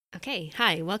Okay,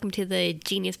 hi, welcome to the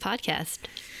Genius Podcast.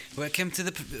 Welcome to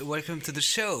the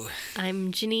show,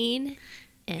 I'm Janine,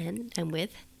 and I'm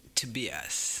with,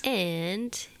 Tobias.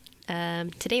 and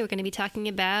today we're going to be talking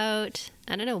about,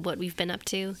 I don't know, what we've been up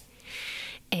to,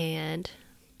 and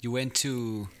You went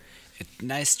to a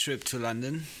nice trip to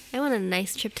London. I went on a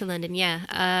nice trip to London, yeah.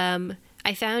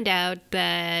 I found out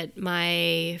that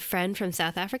my friend from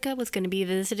South Africa was going to be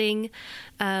visiting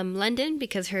London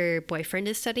because her boyfriend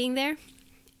is studying there.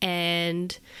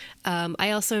 And I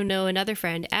also know another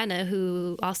friend, Anna,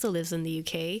 who also lives in the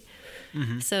UK.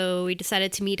 Mm-hmm. So we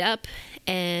decided to meet up.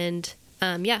 And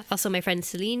also my friend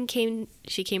Celine came.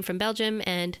 She came from Belgium.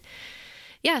 And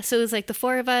yeah, so it was like the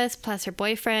four of us plus her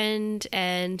boyfriend.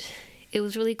 And it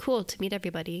was really cool to meet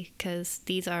everybody because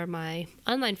these are my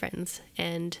online friends.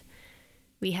 And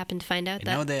we happened to find out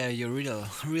that now they are your real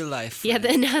life friends.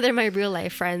 Yeah, now they're my real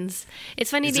life friends. It's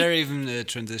funny. Is there even a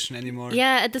transition anymore?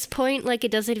 Yeah, at this point, like,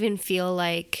 it doesn't even feel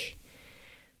like,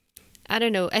 I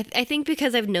don't know. I think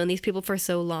because I've known these people for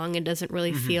so long, it doesn't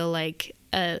really feel like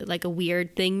a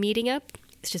weird thing meeting up.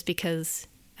 It's just because,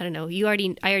 I don't know.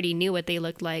 I already knew what they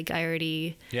looked like. I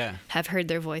already have heard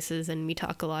their voices, and we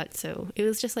talk a lot. So it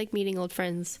was just like meeting old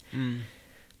friends.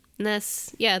 And that's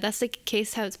the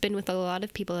case how it's been with a lot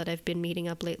of people that I've been meeting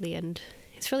up lately, and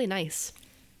it's really nice.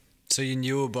 So you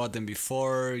knew about them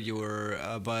before,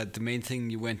 but the main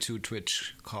thing, you went to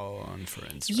Twitch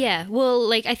conference, right? Yeah, well,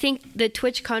 like, I think the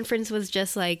Twitch conference was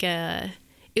just like, it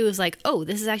was like, oh,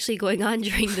 this is actually going on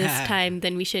during this time,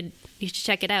 then you should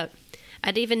check it out. I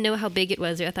didn't even know how big it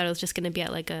was. I thought it was just going to be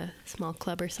at like a small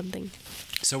club or something.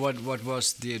 So what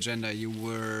was the agenda? You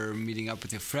were meeting up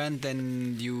with your friend,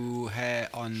 then you had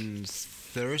on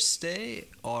Thursday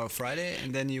or Friday,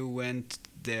 and then you went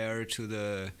there to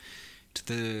the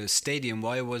stadium.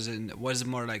 Why was it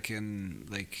more like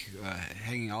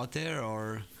hanging out there,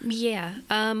 or? Yeah,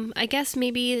 I guess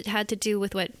maybe it had to do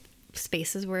with what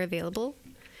spaces were available.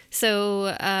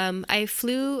 So I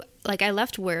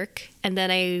left work, and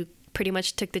then I pretty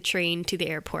much took the train to the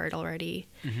airport already.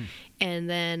 Mm-hmm. And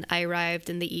then I arrived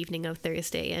in the evening of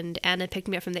Thursday, and Anna picked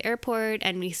me up from the airport,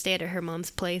 and we stayed at her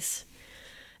mom's place.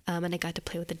 And I got to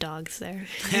play with the dogs there.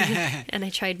 And I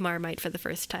tried Marmite for the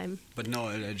first time. But no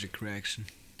allergic reaction.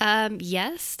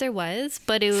 Yes, there was,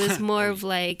 but it was more of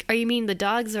like, you mean the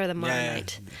dogs or the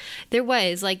Marmite? Yeah. There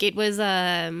was, like, it was,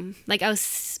 like, I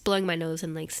was blowing my nose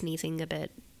and, like, sneezing a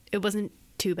bit. It wasn't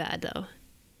too bad, though.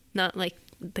 Not like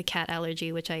the cat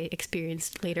allergy, which I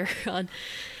experienced later on.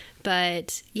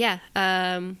 But yeah,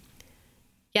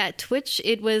 Twitch,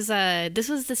 it was, this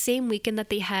was the same weekend that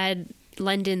they had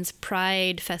London's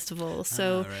Pride Festival.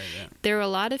 So there were a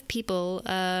lot of people,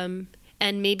 and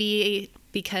maybe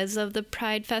because of the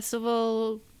Pride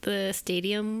Festival, the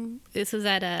stadium, this was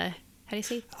at how do you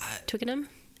say, Twickenham?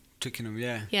 Twickenham,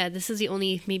 yeah. Yeah, this is the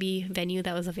only maybe venue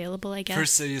that was available, I guess.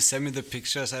 First, you sent me the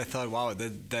pictures. I thought, wow,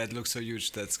 that looks so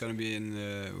huge. That's going to be in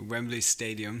the Wembley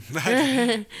Stadium.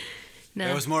 No.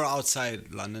 It was more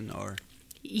outside London, or?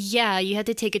 Yeah, you had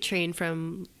to take a train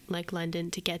from like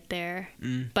London to get there.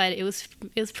 But it was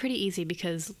pretty easy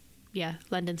because, yeah,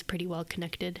 London's pretty well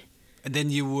connected. And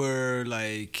then you were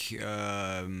like, you're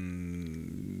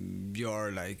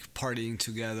like partying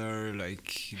together,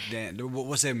 like,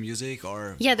 was there music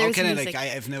or? Yeah, there's music.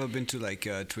 I've never been to like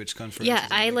a Twitch conference. Yeah,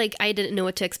 I didn't know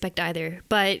what to expect either.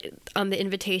 But on the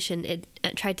invitation, it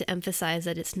tried to emphasize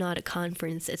that it's not a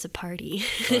conference, it's a party.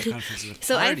 A conference is a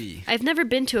So party. I've never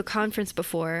been to a conference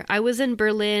before. I was in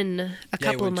Berlin a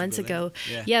couple of months ago.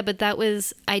 Yeah, but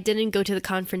I didn't go to the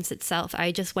conference itself.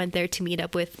 I just went there to meet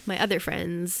up with my other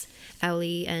friends,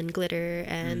 Ali and Glitter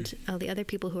and all the other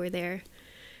people who were there,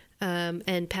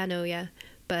 and Pano, yeah.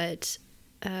 But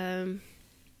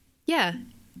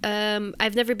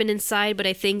I've never been inside, but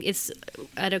I think it's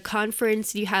at a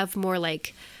conference you have more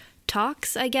like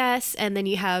talks, I guess, and then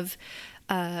you have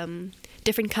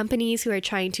different companies who are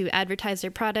trying to advertise their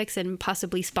products and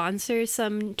possibly sponsor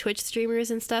some Twitch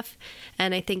streamers and stuff.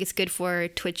 And I think it's good for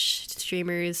Twitch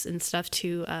streamers and stuff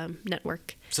to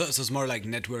network. So it's more like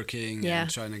networking and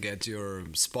trying to get your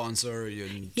sponsor. You're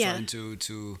trying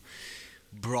to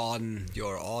broaden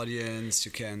your audience.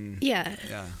 You can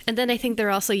And then I think they're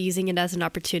also using it as an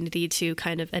opportunity to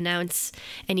kind of announce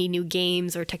any new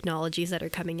games or technologies that are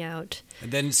coming out.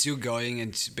 And then it's you going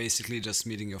and basically just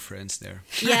meeting your friends there.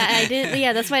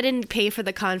 That's why I didn't pay for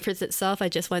the conference itself. I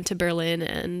just went to Berlin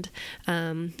and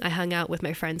I hung out with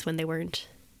my friends when they weren't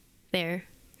there.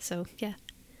 So yeah.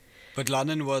 But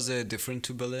London, was it different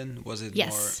to Berlin? Was it more?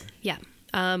 Yeah.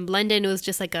 London was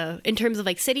just like in terms of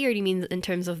like city, or do you mean in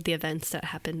terms of the events that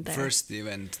happened there? First the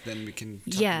event, then we can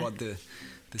talk about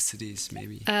the cities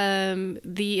maybe?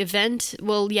 The event,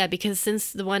 well, yeah, because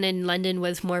since the one in London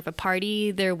was more of a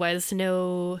party, there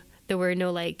were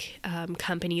no like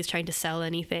companies trying to sell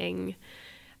anything,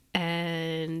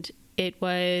 and it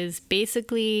was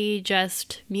basically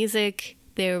just music.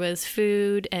 There was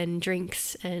food and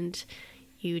drinks, and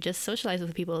you just socialize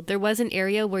with people. There was an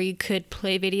area where you could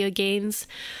play video games,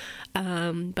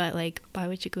 but like, why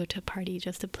would you go to a party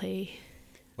just to play?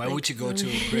 Why would you go to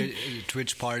a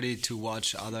Twitch party to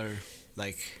watch other,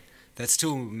 like, that's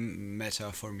too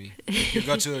meta for me. You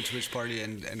go to a Twitch party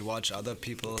and watch other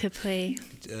people to play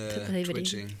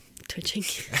twitching. Twitching.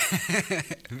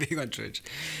 Being on Twitch.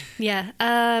 Yeah.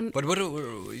 But what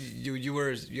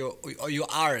you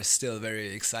are still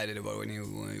very excited about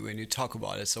when you talk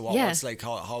about it. So what's like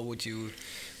how would you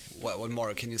what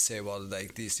more can you say about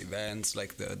like these events,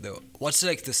 like the what's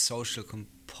like the social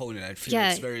component? I feel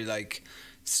it's very like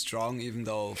strong, even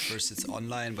though first it's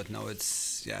online, but now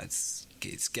it's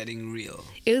getting real.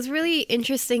 It was really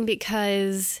interesting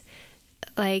because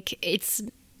like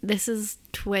this is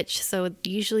Twitch, so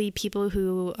usually people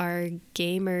who are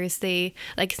gamers, they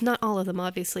like, it's not all of them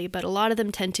obviously, but a lot of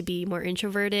them tend to be more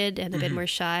introverted and a bit more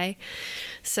shy.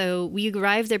 So we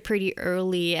arrived there pretty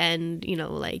early, and you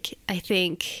know, like, I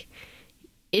think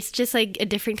it's just like a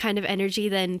different kind of energy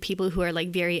than people who are like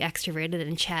very extroverted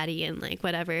and chatty and like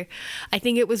whatever. I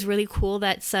think it was really cool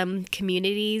that some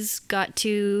communities got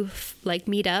to like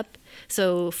meet up.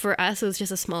 So for us, it was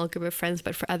just a small group of friends,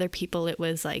 but for other people, it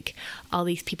was like all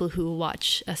these people who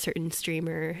watch a certain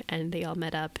streamer and they all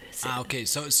met up. So. Okay.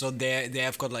 So they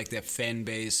have got like their fan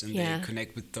base and they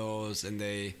connect with those and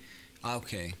they.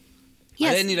 Okay. Yes.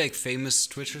 Are there any like famous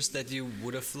Twitchers that you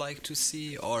would have liked to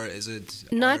see, or is it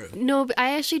no? But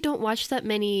I actually don't watch that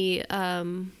many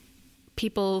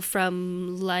people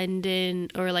from London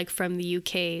or like from the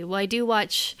UK. Well, I do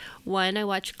watch one. I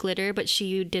watch Glitter, but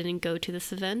she didn't go to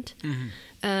this event.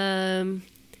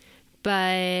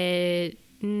 But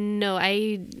no,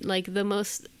 I like the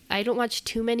most. I don't watch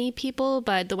too many people,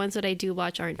 but the ones that I do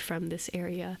watch aren't from this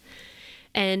area.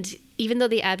 And even though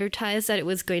they advertised that it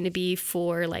was going to be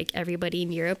for like everybody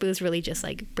in Europe, it was really just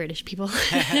like British people.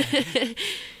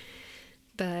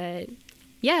 But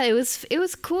yeah, it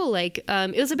was cool. Like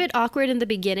it was a bit awkward in the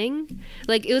beginning.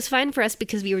 Like it was fine for us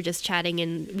because we were just chatting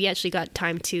and we actually got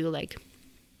time to like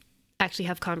actually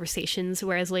have conversations.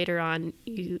 Whereas later on,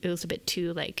 it was a bit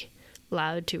too like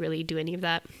loud to really do any of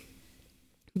that.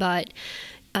 But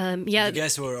yeah, you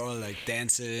guys were all like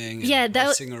dancing and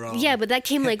dancing around. Yeah, but that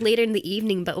came like later in the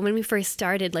evening. But when we first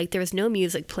started, like there was no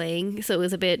music playing, so it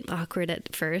was a bit awkward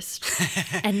at first.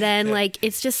 And then like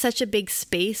it's just such a big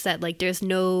space that like there's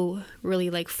no really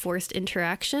like forced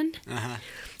interaction.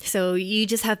 So you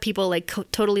just have people like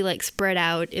totally like spread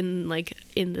out in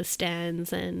the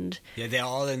stands, and they're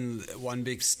all in one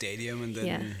big stadium, and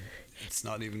then it's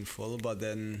not even full, but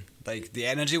then like the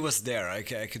energy was there. I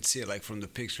could see it like from the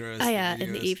pictures. Oh yeah,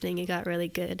 in the evening it got really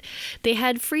good. They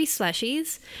had free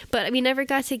slushies, but we never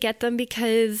got to get them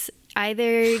because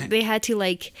either they had to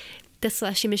like the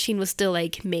slushie machine was still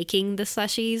like making the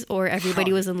slushies, or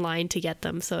everybody was in line to get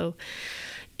them. So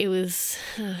it was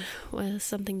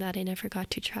something that I never got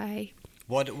to try.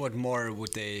 What more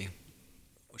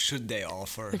should they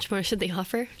offer? Which more should they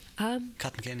offer? Cotton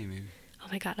candy maybe. Oh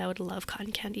my god, I would love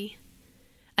cotton candy.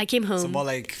 I came home. Some more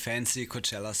like fancy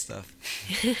Coachella stuff.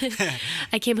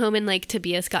 I came home and like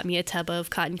Tobias got me a tub of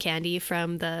cotton candy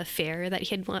from the fair that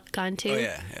he had gone to. Oh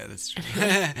yeah, that's true.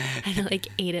 And I like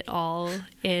ate it all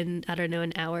in, I don't know,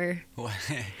 an hour. What?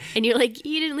 And you're like,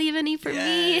 you didn't leave any for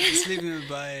me. Just leave me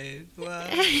by. Wow.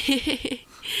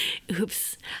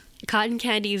 Oops. Cotton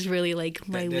candy is really like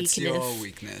my weakness. That's your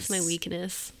weakness. It's my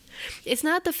weakness. It's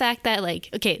not the fact that like,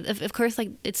 okay, of course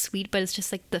like it's sweet, but it's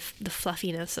just like the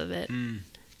fluffiness of it.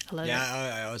 I love it.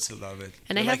 I also love it.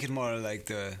 And I like it more like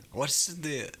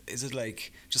is it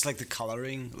like just like the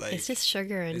coloring? Like it's just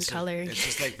sugar and color. It's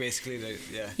just like basically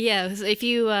Yeah, so if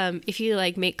you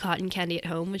like make cotton candy at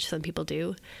home, which some people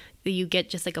do, you get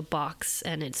just like a box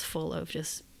and it's full of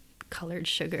just colored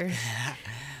sugar.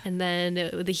 And then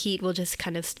the heat will just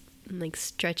kind of like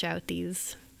stretch out the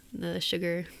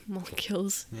sugar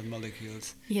molecules. The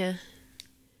molecules. Yeah.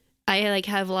 I like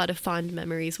have a lot of fond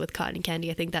memories with cotton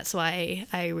candy. I think that's why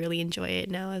I really enjoy it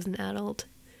now as an adult.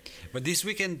 But these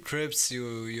weekend trips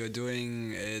you're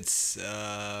doing, it's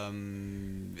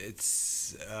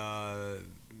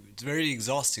very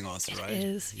exhausting also, right? It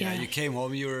is, yeah. You came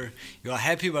home, you are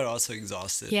happy but also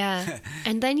exhausted. Yeah.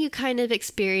 And then you kind of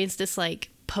experience this like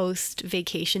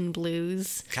post-vacation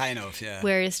blues. Kind of, yeah.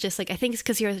 Where it's just like, I think it's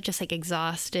because you're just like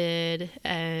exhausted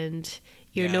and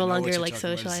you're no longer like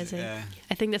socializing.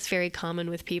 I think that's very common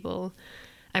with people.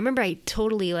 I remember I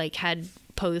totally like had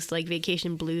post like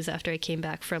vacation blues after I came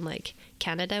back from like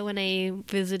Canada when I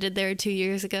visited there 2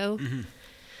 years ago.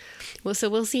 Well, so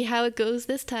we'll see how it goes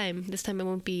this time. This time I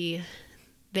won't be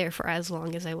there for as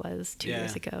long as I was 2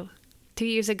 years ago. 2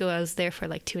 years ago I was there for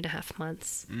like 2.5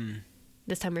 months.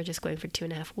 This time we're just going for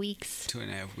 2.5 weeks.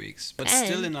 2.5 weeks, but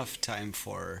still enough time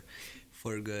for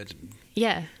good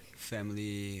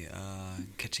family,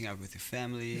 catching up with your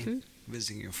family,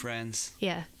 visiting your friends.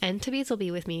 Yeah, and Tobias will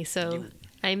be with me, so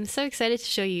I'm so excited to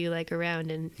show you like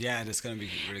around, and yeah, that's gonna be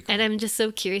really cool. And I'm just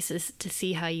so curious to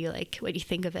see how you like what you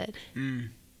think of it.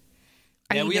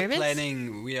 Are you nervous?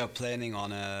 We are planning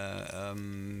on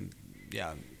on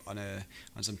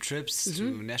some trips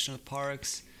to national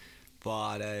parks,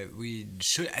 but we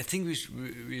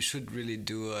should really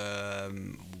do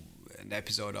an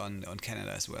episode on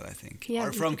Canada as well, I think.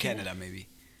 Or from Canada, maybe.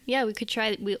 Yeah, we could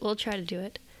try. We'll try to do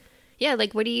it. Yeah,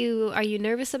 like, are you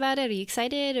nervous about it? Are you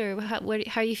excited, or how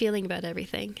are you feeling about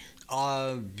everything?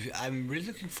 I'm really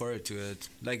looking forward to it.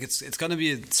 Like, it's gonna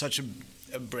be such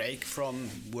a break from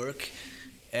work,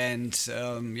 and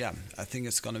I think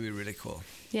it's gonna be really cool.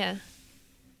 Yeah,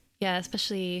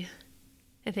 especially,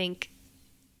 I think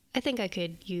I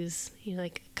could use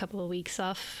like a couple of weeks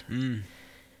off.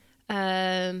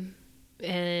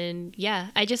 And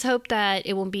yeah, I just hope that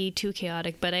it won't be too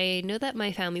chaotic, but I know that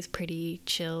my family's pretty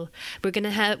chill. We're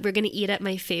gonna eat at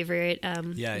my favorite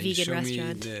vegan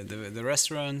restaurant. Me the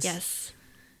restaurants. Yes,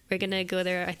 we're gonna go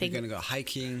there. I think we're gonna go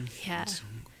hiking. Yeah,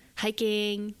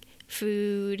 hiking,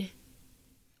 food,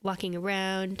 walking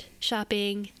around,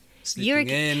 shopping. You're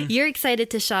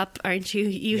excited to shop, aren't you?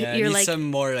 You're I need like some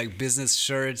more like business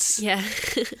shirts. Yeah,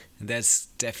 that's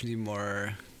definitely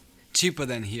more cheaper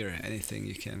than here. Anything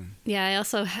you can. Yeah,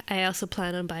 I also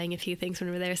plan on buying a few things when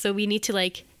we're there. So we need to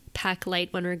like pack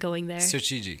light when we're going there.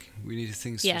 Strategic. We need to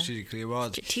think strategically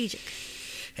about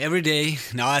every day.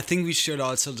 Now I think we should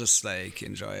also just like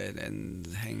enjoy it and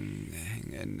hang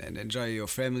and enjoy your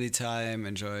family time.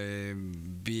 Enjoy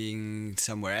being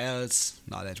somewhere else,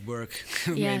 not at work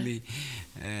mainly,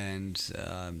 and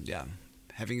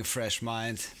having a fresh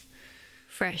mind.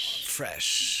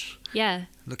 Fresh. Yeah.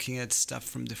 Looking at stuff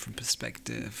from different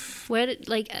perspective. What,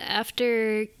 like,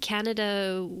 after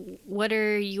Canada, what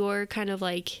are your kind of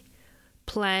like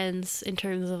plans in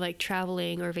terms of like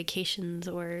traveling or vacations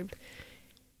or?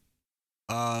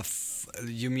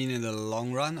 You mean in the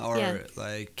long run, or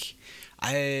like,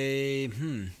 I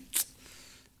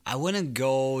want to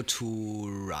go to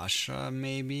Russia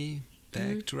maybe.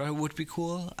 Back to Russia would be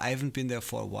cool. I haven't been there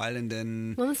for a while, and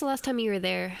then. When was the last time you were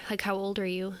there? Like, how old are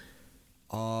you?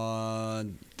 I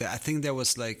think that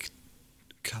was like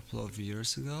a couple of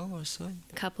years ago or so.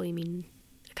 A couple means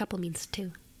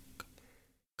 2.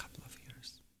 Couple of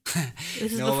years.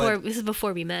 This is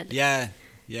before we met. Yeah,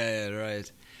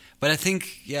 right. But I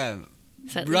think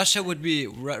Russia would be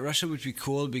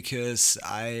cool because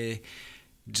I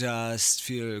just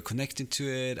feel connected to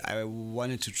it. I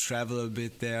wanted to travel a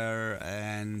bit there,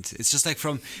 and it's just like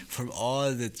from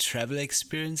all the travel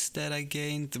experience that I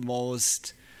gained, the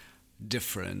most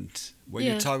different. When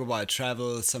you talk about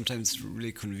travel, sometimes it's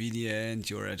really convenient.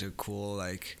 You're at a cool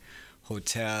like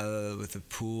hotel with a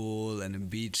pool and a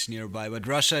beach nearby. But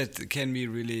Russia, it can be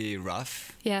really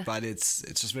rough. Yeah. But it's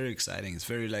just very exciting. It's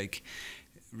very like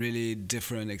really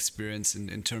different experience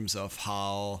in terms of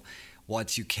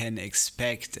what you can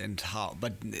expect and how.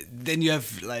 But then you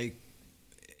have like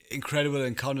incredible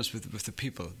encounters with the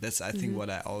people. That's I think what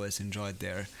I always enjoyed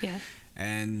there. Yeah.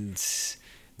 And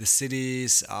the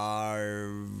cities are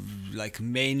like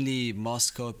mainly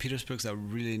Moscow, Petersburg are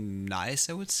really nice,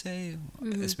 I would say,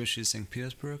 especially St.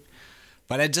 Petersburg.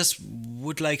 But I just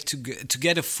would like to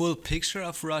get a full picture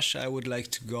of Russia. I would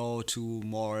like to go to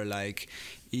more like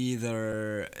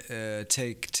either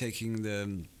taking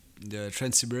the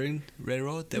Trans-Siberian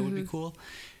Railroad. That would be cool.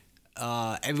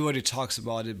 Everybody talks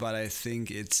about it, but I think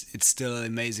it's still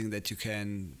amazing that you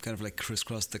can kind of like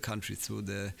crisscross the country through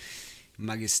the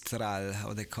magistral,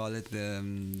 how they call it,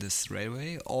 this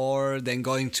railway, or then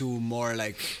going to more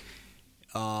like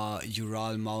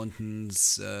Ural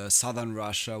Mountains, southern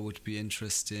Russia would be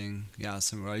interesting. Yeah,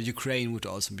 somewhere Ukraine would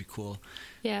also be cool.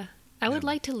 Yeah, I would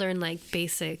like to learn like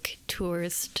basic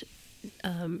tourist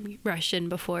Russian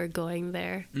before going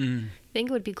there. I think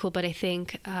it would be cool, but I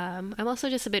think I'm also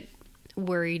just a bit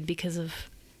worried because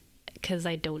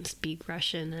I don't speak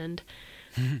Russian, and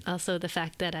also the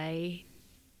fact that I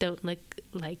don't look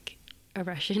like a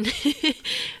Russian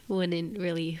wouldn't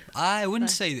really. I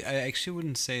actually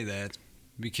wouldn't say that,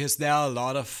 because there are a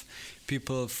lot of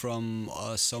people from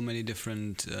so many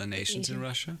different nations in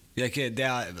Russia. Like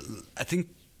there are, I think,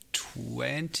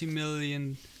 20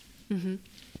 million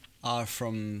are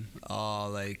from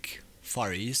like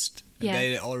Far East. Yeah.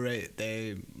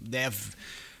 They have,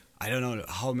 I don't know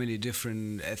how many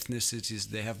different ethnicities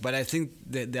they have, but I think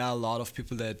that there are a lot of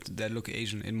people that look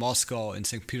Asian in Moscow, in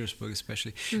St. Petersburg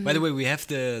especially. By the way, we have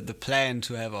the plan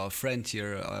to have our friend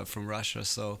here from Russia,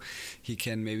 so he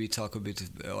can maybe talk a bit,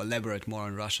 elaborate more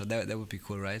on Russia. That would be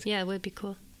cool, right? Yeah, it would be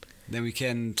cool. Then we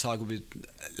can talk a bit,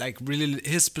 like really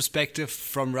his perspective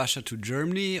from Russia to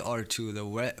Germany or to the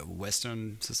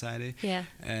Western society. Yeah.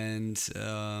 And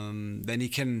then he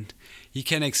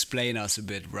can explain us a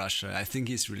bit Russia. I think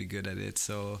he's really good at it.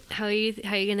 So How are you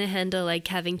gonna handle like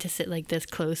having to sit like this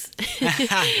close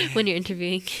when you're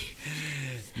interviewing?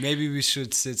 maybe we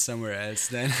should sit somewhere else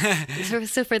then.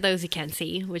 So for those who can't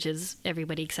see, which is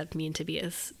everybody except me and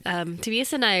Tobias,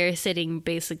 Tobias and I are sitting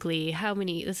basically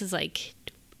this is like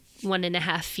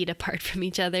 1.5 feet apart from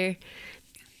each other,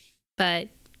 but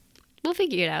we'll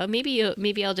figure it out. Maybe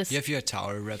I'll just. You have your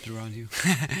towel wrapped around you.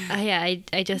 Yeah,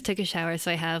 I just took a shower,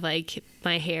 so I have like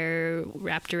my hair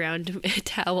wrapped around a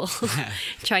towel,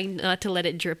 trying not to let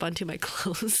it drip onto my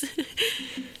clothes.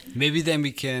 Maybe then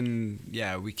we can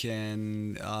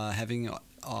having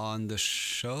on the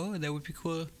show. That would be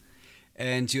cool.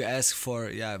 And you ask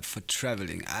for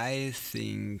traveling. I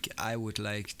think I would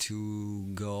like to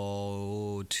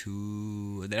go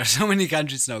to. There are so many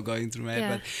countries now going through my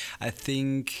head, but I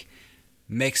think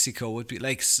Mexico would be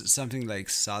like something like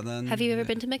southern. Have you ever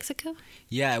been to Mexico?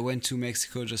 Yeah, I went to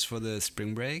Mexico just for the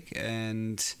spring break,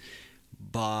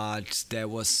 but there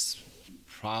was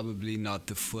probably not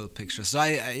the full picture. So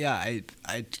I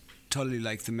totally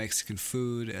like the Mexican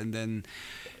food, and then.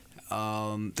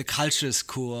 The culture is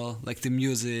cool, like the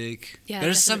music. Yeah,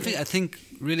 there's definitely. something I think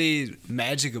really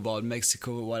magic about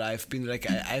Mexico. What I've been like,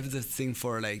 I have the thing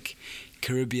for like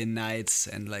Caribbean nights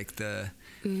and like the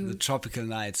tropical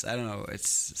nights. I don't know.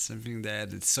 It's something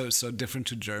that it's so different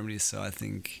to Germany. So I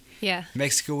think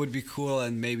Mexico would be cool,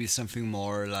 and maybe something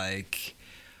more like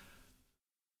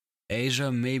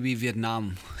Asia, maybe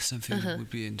Vietnam, something would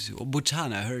be into. Or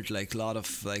Bhutan, I heard like a lot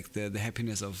of like the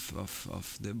happiness of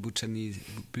the Bhutanese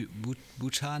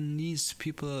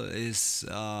people is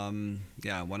one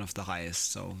of the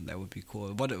highest. So that would be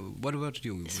cool. What about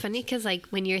you? It's funny because like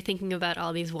when you're thinking about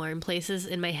all these warm places,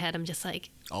 in my head I'm just like,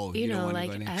 you know,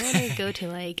 like I want to go to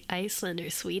like Iceland or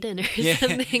Sweden or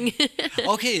something.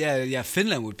 Okay, yeah,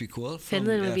 Finland would be cool.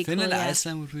 Finland would be cool. Finland,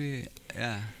 Iceland would be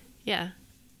Yeah.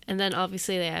 And then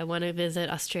obviously I want to visit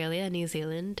Australia, New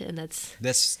Zealand, and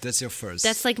that's your first.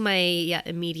 That's like my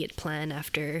immediate plan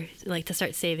after, like, to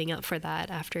start saving up for that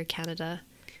after Canada.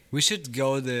 We should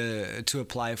go to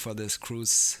apply for this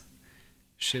cruise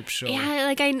ship show.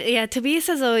 Yeah, Tobias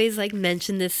has always like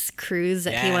mentioned this cruise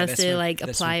that he wants to like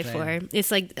apply for.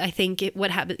 It's like, I think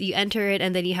what happens, you enter it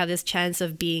and then you have this chance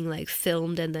of being like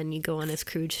filmed, and then you go on this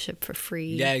cruise ship for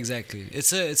free. Yeah, exactly.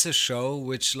 It's a show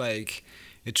which like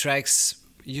attracts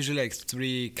usually like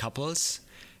 3 couples,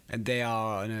 and they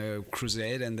are on a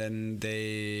crusade, and then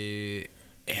they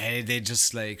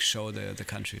just like show the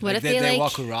country. What like if they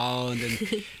walk around,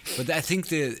 and but I think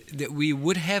that we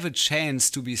would have a chance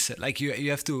to be like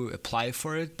you have to apply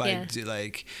for it by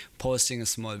like posting a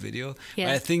small video. Yeah.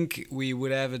 But I think we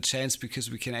would have a chance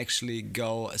because we can actually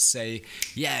go say,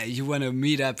 you want to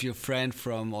meet up your friend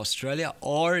from Australia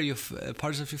or your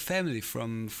parts of your family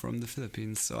from the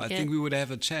Philippines. So I think we would have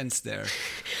a chance there.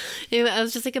 I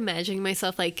was just like imagining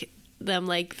myself like them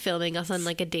like filming us on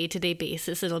like a day-to-day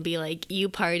basis. It'll be like you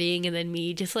partying and then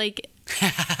me just like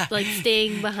like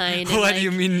staying behind. And, what do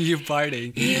you mean you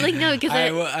partying? Like no, because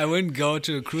I wouldn't go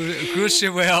to a cruise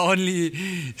ship where only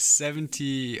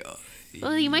 70.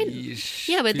 Well, you might.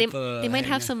 Yeah, but they might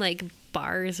have out. some like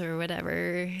bars or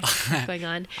whatever going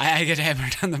on. I get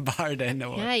hammered on the bar then.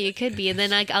 Yeah, you could be, and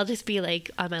then like I'll just be like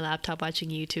on my laptop watching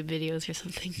YouTube videos or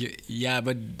something. Yeah,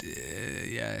 but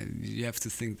you have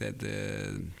to think that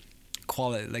the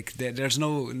quality, like there's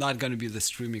not going to be the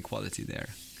streaming quality there.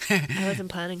 I wasn't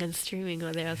planning on streaming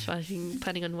there. I was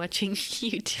planning on watching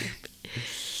YouTube.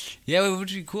 Yeah, it would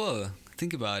be cool.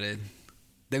 Think about it.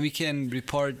 Then we can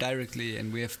report directly,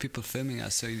 and we have people filming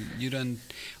us, so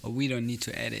we don't need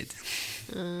to edit.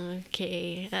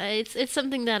 Okay, it's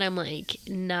something that I'm like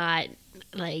not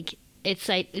like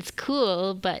it's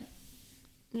cool, but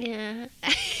yeah.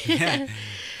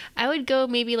 I would go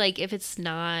maybe like if it's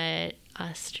not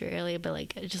Australia, but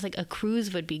like just like a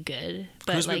cruise would be good.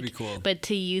 But cruise like, would be cool. But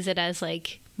to use it as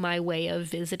like my way of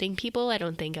visiting people, I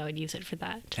don't think I would use it for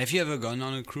that. Have you ever gone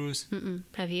on a cruise?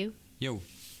 Have you? Yo.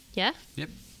 Yeah? Yep.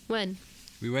 When?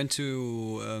 We went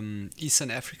to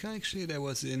Eastern Africa, actually. There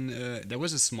was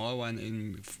a small one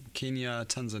in Kenya,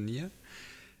 Tanzania.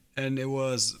 and it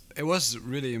was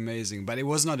really amazing. But it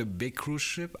was not a big cruise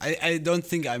ship. I don't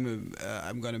think I'm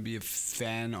gonna be a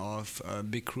fan of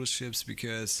big cruise ships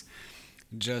because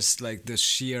just like the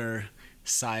sheer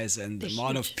size and the They're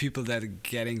amount of huge. people that are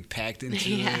getting packed into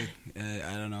Yeah. it.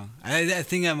 I don't know. I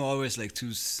think I'm always like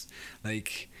too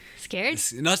like Scared?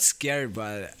 not scared,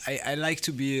 but I like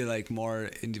to be like more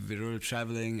individual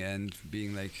traveling and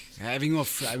being like having more.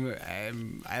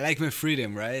 I like my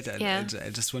freedom, right? Yeah. I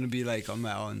just want to be like on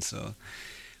my own. So,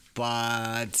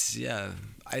 but yeah,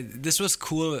 this was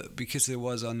cool because it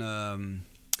was on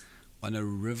a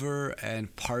river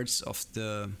and parts of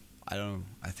the. I don't know.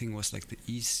 I think it was like the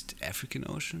East African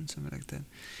Ocean, something like that.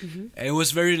 And it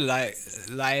was very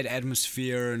light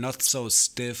atmosphere, not so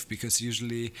stiff because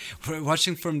usually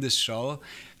watching from this show,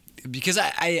 because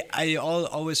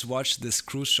always watch this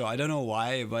cruise show. I don't know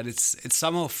why, but it's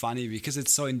somehow funny because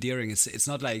it's so endearing. It's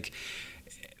not like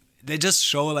they just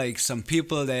show like some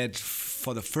people that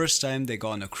for the first time they go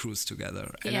on a cruise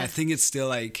together, and Yeah. I think it's still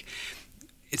like.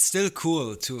 It's still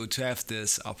cool to have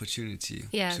this opportunity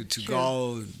Yeah, to true.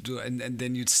 go do, and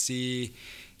then you'd see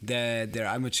that they're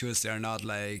amateurs. They're not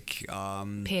like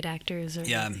Paid actors or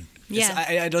yeah. anything. It's-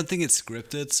 Yeah. I don't think it's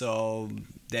scripted, so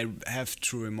they have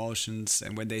true emotions.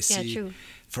 And when they Yeah, see, true.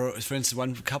 for instance,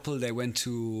 one couple they went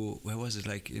to where was it,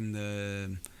 like in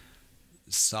the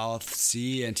South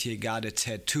Sea, and he got a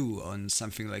tattoo on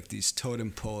something like these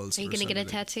totem poles. Are you or gonna get a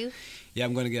something like- tattoo? Yeah,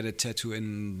 I'm gonna get a tattoo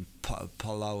in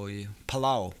Palau.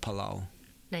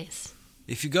 Nice.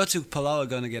 If you go to Palau, I'm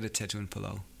gonna get a tattoo in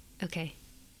Palau, Okay.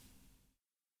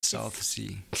 South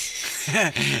Sea.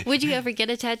 Would you ever get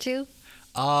a tattoo?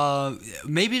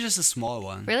 Maybe just a small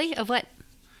one. Really? Of what?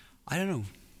 I don't know.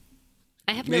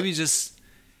 I have Maybe no. just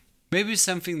maybe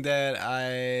something that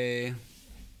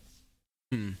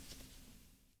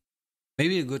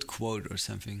maybe a good quote or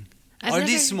something. I've or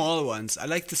never- these small ones. I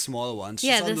like the small ones.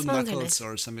 Yeah, just on the the small ones are knuckles nice.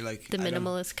 or something like The I don't-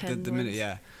 minimalist kind the ones.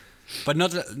 yeah, but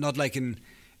not like an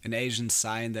Asian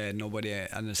sign that nobody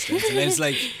understands. And then it's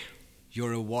like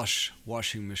you're a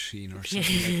washing machine or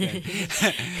something like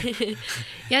that.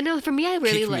 Yeah, no. For me, I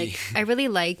really Pick me. like. I really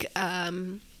like.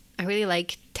 I really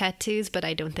like tattoos, but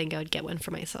I don't think I would get one for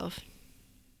myself.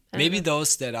 I don't Maybe know.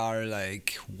 those that are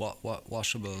like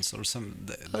washables or some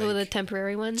Oh, the like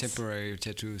temporary ones. temporary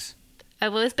tattoos.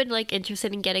 I've always been like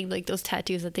interested in getting like those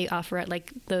tattoos that they offer at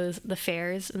like the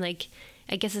fairs, and like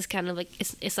I guess it's kind of like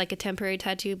it's like a temporary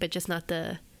tattoo, but just not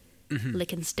the Mm-hmm.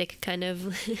 lick and stick kind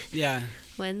of Yeah,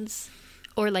 ones.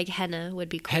 Or like henna would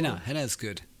be cool. henna is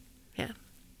good. Yeah,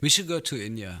 We should go to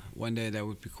India one day. That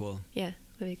would be cool. yeah,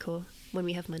 would be cool when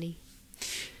we have money.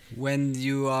 When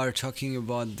you are talking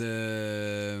about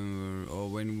or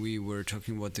when we were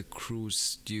talking about the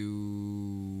cruise, do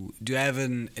you have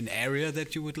an area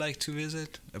that you would like to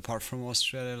visit apart from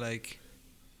Australia? Like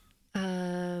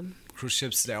cruise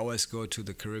ships, they always go to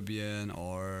the Caribbean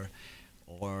or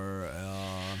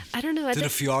I don't know. I to the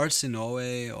think, fjords in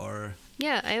Norway, or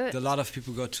yeah, a lot of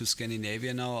people go to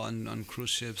Scandinavia now on cruise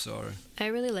ships. Or I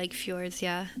really like fjords.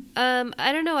 Yeah.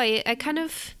 I don't know. I kind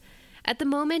of at the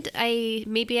moment I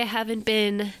haven't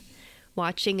been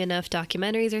watching enough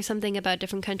documentaries or something about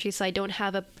different countries, so I don't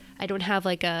have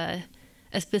like a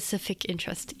specific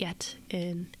interest yet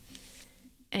in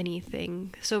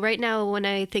anything. So right now, when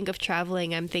I think of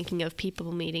traveling, I'm thinking of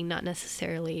people meeting, not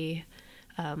necessarily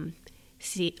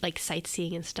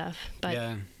sightseeing and stuff. But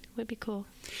yeah. it would be cool.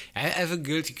 I have a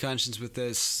guilty conscience with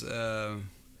this.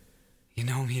 You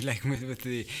know me, like with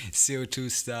the CO2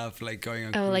 stuff, like going on.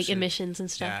 Oh, cruise like ship. emissions and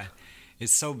stuff. Yeah,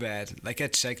 it's so bad. Like I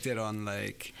checked it on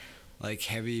like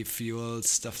heavy fuels,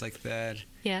 stuff like that.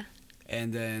 Yeah.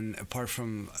 And then apart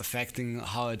from affecting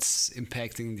how it's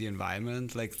impacting the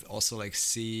environment, like also like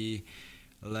sea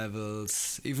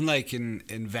levels, even like in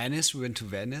Venice, we went to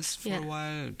Venice for a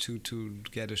while to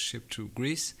get a ship to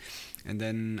Greece, and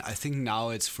then I think now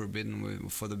it's forbidden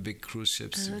for the big cruise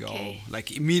ships to go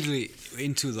like immediately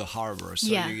into the harbor, so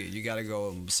you gotta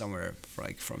go somewhere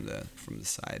like from the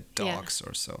side docks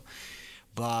or so.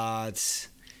 But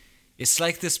it's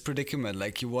like this predicament,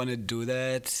 like you want to do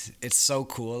that, it's so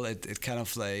cool, it kind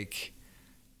of like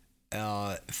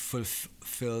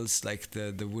fulfills like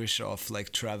the wish of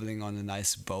like traveling on a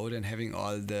nice boat and having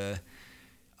all the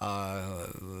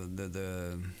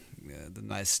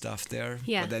nice stuff there.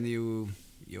 Yeah. But then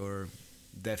you're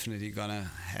definitely gonna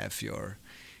have your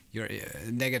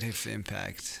negative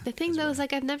impact. The thing as though well. is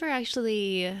like I've never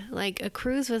actually like a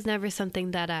cruise was never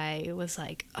something that I was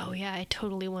like, oh yeah, I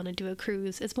totally want to do a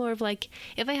cruise. It's more of like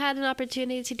if I had an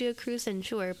opportunity to do a cruise, then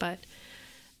sure, but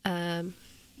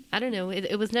I don't know.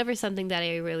 It was never something that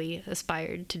I really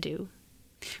aspired to do.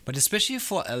 But especially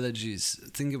for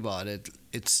allergies, think about it.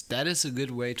 That is a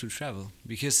good way to travel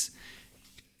because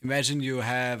imagine you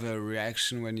have a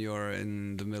reaction when you're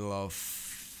in the middle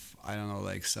of, I don't know,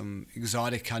 like some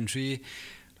exotic country,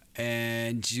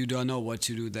 and you don't know what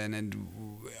to do then. And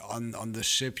on the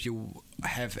ship, you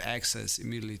have access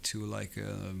immediately to like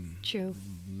True.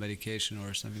 medication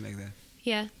or something like that.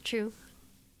 Yeah, true.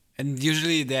 And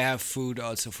usually they have food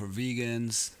also for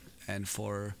vegans and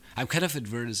for. I'm kind of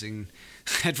advertising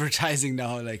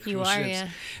now, like You cruise are, ships. yeah.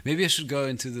 Maybe I should go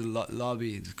into the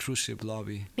lobby, the cruise ship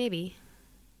lobby, Maybe.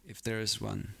 if there is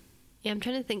one. Yeah, I'm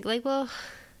trying to think. Like, well,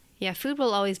 yeah, food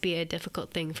will always be a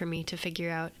difficult thing for me to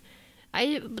figure out.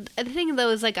 The thing though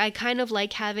is like I kind of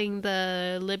like having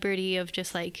the liberty of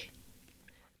just like.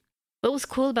 What was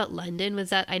cool about London was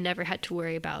that I never had to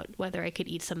worry about whether I could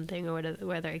eat something or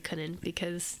whether I couldn't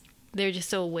because they're just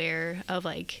so aware of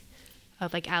like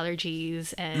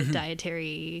allergies and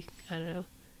dietary, I don't know,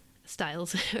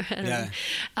 styles. I don't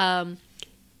know.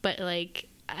 But like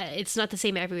it's not the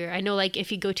same everywhere. I know like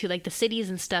if you go to like the cities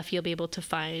and stuff, you'll be able to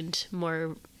find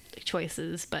more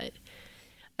choices. But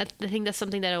I think that's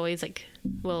something that I always like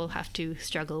will have to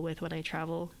struggle with when I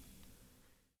travel.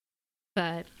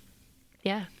 But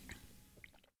yeah.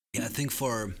 Yeah, I think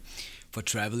for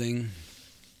traveling,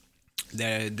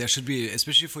 there should be,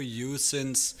 especially for you,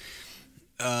 since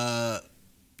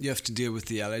you have to deal with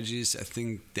the allergies. I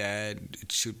think that it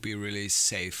should be really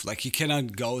safe. Like you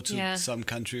cannot go to some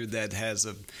country that has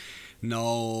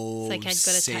no. So I can't go to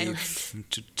safe.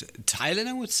 Thailand,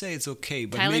 I would say it's okay,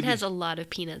 but Thailand maybe, has a lot of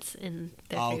peanuts in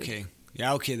their food. Okay,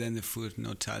 yeah, okay. Then the food, no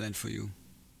Thailand for you.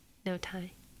 No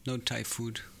Thai. No Thai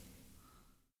food.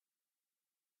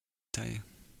 Thai.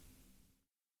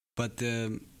 But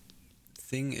the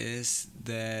thing is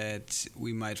that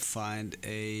we might find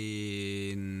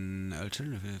an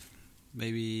alternative.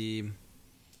 Maybe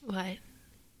What?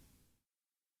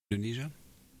 Indonesia?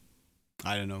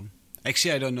 I don't know.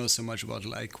 Actually, I don't know so much about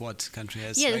like what country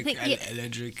has Yeah, like the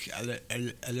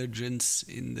allergens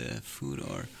in the food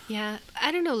or. Yeah,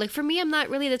 I don't know. Like for me, I'm not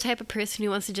really the type of person who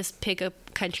wants to just pick a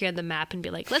country on the map and be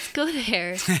like, "Let's go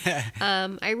there."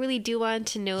 I really do want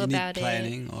to know You about need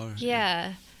planning it. or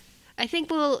Yeah, I think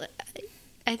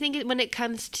when it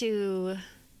comes to,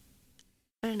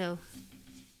 I don't know.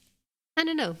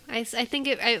 I think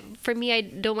for me, I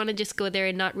don't want to just go there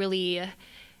and not really,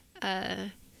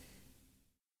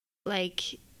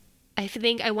 like, I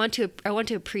think I want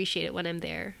to appreciate it when I'm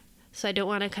there. So I don't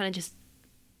want to kind of just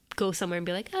go somewhere and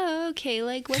be like, oh, okay,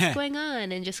 like what's going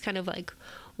on, and just kind of like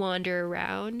wander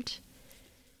around.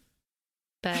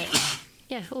 But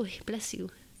yeah, oh, bless you.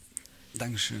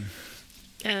 Dankeschön.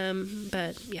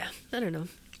 But yeah, I don't know.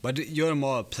 But you're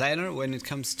more a planner when it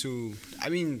comes to. I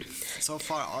mean, so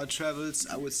far our travels,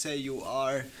 I would say you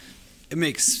are a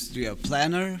mix. You're a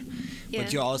planner,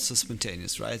 but you're also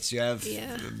spontaneous, right? You have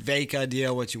a vague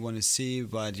idea what you want to see,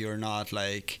 but you're not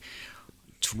like.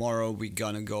 Tomorrow we're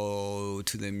gonna go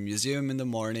to the museum in the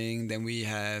morning. Then we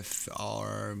have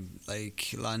our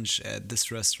like lunch at this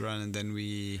restaurant, and then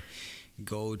we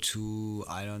go to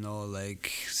I don't know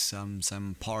like some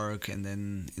park, and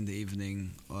then in the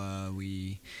evening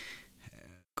we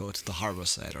go to the harbor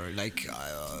side or like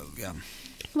yeah.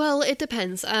 Well, it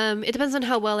depends. It depends on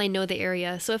how well I know the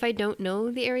area. So if I don't know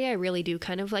the area, I really do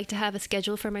kind of like to have a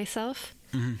schedule for myself.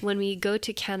 Mm-hmm. When we go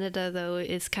to Canada, though,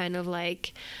 it's kind of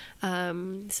like,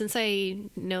 since I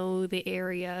know the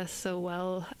area so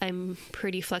well, I'm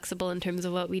pretty flexible in terms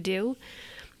of what we do.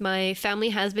 My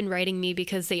family has been writing me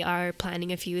because they are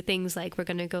planning a few things, like we're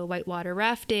going to go whitewater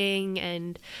rafting,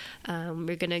 and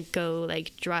we're going to go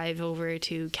like drive over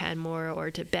to Canmore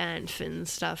or to Banff and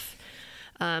stuff.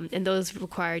 And those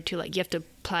required to like, you have to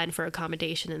plan for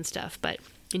accommodation and stuff. But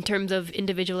in terms of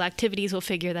individual activities, we'll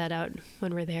figure that out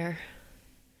when we're there.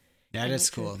 Yeah, that's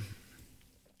cool.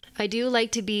 I do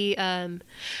like to be, I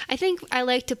think I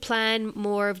like to plan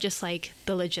more of just like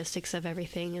the logistics of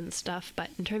everything and stuff. But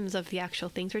in terms of the actual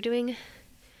things we're doing,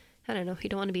 I don't know. You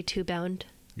don't want to be too bound.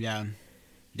 Yeah.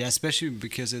 Yeah, especially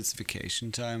because it's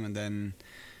vacation time. And then,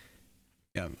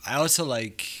 yeah, I also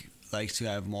like to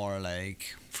have more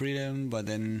like freedom, but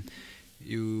then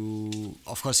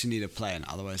of course you need a plan.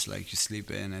 Otherwise, like you sleep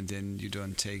in and then you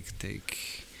don't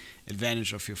take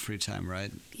advantage of your free time,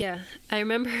 right? Yeah. I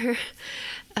remember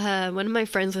one of my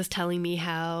friends was telling me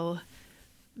how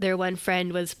their one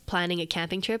friend was planning a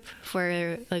camping trip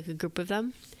for like a group of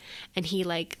them, and he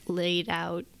like laid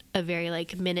out a very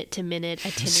like minute to minute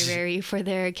itinerary for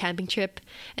their camping trip,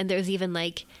 and there was even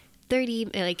like 30,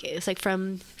 like it's like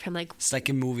from like it's like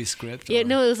a movie script. Yeah,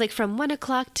 no, it was like from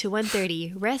 1:00 to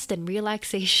 1:30, rest and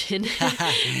relaxation,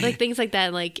 like things like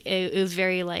that. Like it was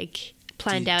very like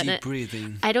planned out. Deep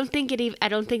breathing. I don't think I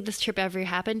don't think this trip ever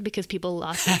happened because people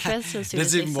lost interest as soon That's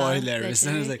as they even saw more the hilarious.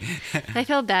 And I was itinerary. like, I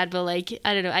felt bad, but like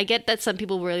I don't know. I get that some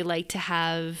people really like to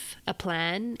have a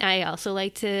plan. I also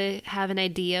like to have an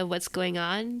idea of what's going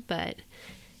on, but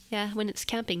yeah, when it's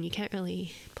camping, you can't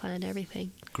really plan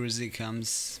everything. Grizzly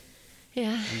comes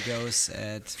Yeah. and goes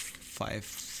at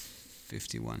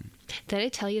 5:51. Did I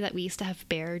tell you that we used to have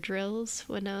bear drills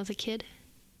when I was a kid?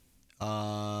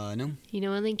 No. You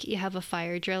know, when like you have a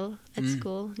fire drill at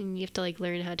school, and you have to like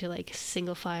learn how to like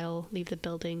single file leave the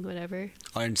building, whatever.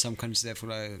 Or in some countries, they have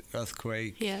like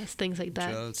earthquake Yes, things like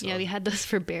that. Drills Yeah, or- we had those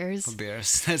for bears. for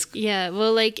bears. That's Yeah,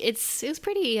 well, like it was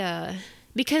pretty.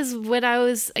 Because when I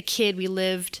was a kid, we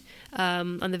lived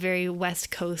on the very west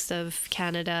coast of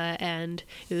Canada, and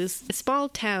it was a small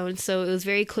town, so it was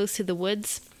very close to the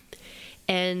woods,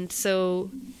 and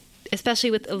so,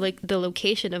 especially with like the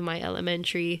location of my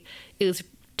elementary, it was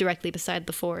directly beside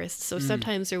the forest. So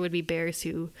sometimes there would be bears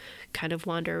who kind of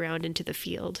wander around into the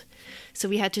field. So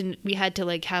we had to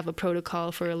like have a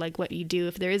protocol for like what you do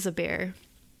if there is a bear,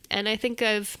 and I think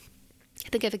I've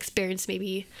experienced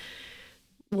maybe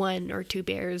 1 or 2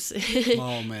 bears.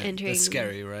 oh man, entering- that's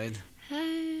scary, right?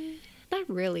 Not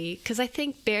really, because I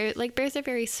think bears are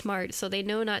very smart, so they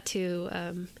know not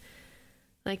to.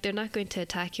 Like they're not going to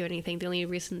attack you or anything. The only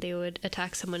reason they would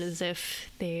attack someone is if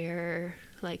they're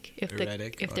like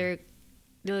Erratic, if or- they're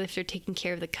if they're taking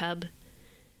care of the cub.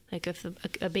 Like if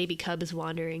a baby cub is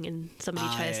wandering and somebody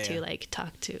tries yeah, to yeah. like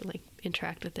talk to like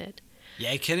interact with it. Yeah,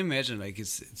 I can imagine. Like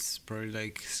it's probably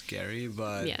like scary,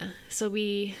 but Yeah. So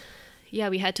we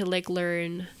had to like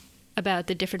learn about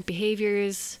the different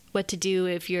behaviors, what to do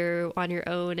if you're on your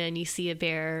own and you see a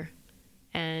bear,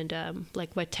 and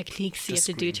like what techniques you have Just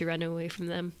to do scream. to run away from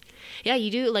them. Yeah,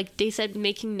 you do. Like they said,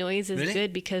 making noise is Really?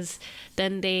 good because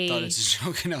then they thought it's a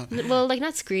joke. No. well, like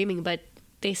not screaming, but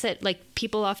they said like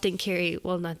people often carry.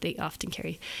 Well, not they often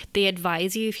carry. They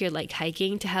advise you if you're like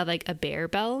hiking to have like a bear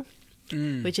bell.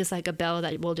 Which is like a bell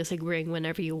that will just like ring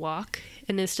whenever you walk,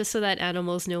 and it's just so that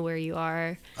animals know where you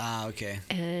are, Ah, okay.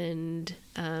 and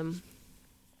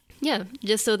yeah,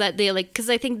 just so that they like, because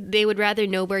I think they would rather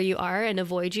know where you are and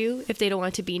avoid you if they don't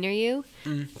want to be near you,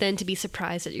 than to be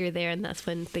surprised that you're there, and that's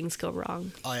when things go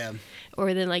wrong. Oh yeah.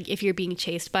 Or then like if you're being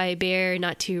chased by a bear,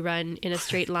 not to run in a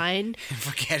straight line.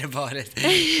 Forget about it.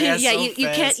 Yeah, So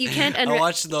you can't I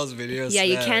watched those videos. Yeah,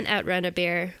 you can't outrun a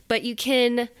bear, but you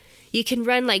can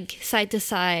run like side to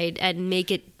side and make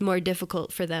it more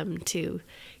difficult for them to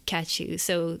catch you.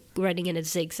 So running in a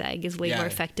zigzag is way Yeah. more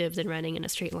effective than running in a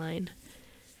straight line,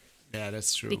 Yeah,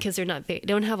 that's true. because they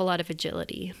don't have a lot of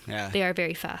agility. Yeah. They are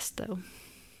very fast though.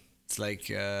 It's like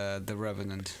The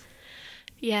Revenant.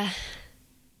 Yeah.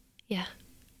 Yeah.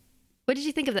 What did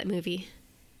you think of that movie?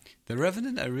 The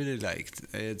Revenant I really liked.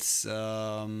 It's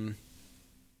the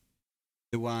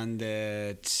one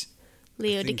that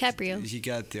Leo I think DiCaprio. He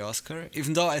got the Oscar,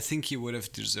 even though I think he would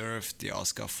have deserved the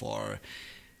Oscar for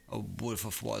A Wolf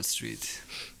of Wall Street,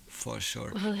 for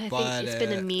sure. Well, I But, think it's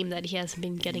been a meme that he hasn't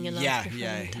been getting an yeah, Oscar for a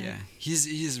yeah, long time. yeah.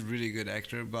 He's a really good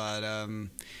actor, but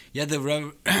yeah, The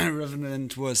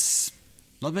Revenant was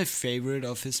not my favorite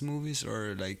of his movies,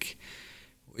 or like,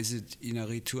 is it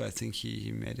Inarritu? I think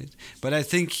he made it, but I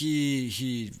think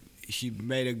he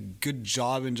made a good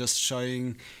job in just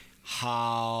showing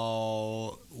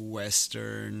how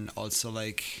Western, also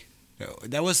like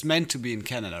that was meant to be in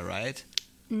Canada, right?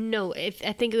 No, I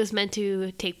think it was meant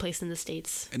to take place in the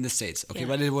States. In the States, okay, Yeah.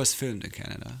 but it was filmed in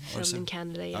Canada. Filmed in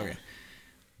Canada, yeah. Okay.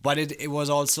 But it was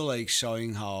also like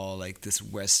showing how like this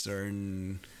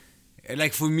Western,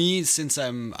 like for me, since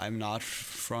I'm not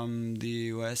from the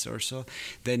US or so,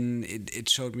 then it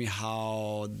showed me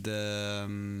how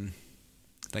the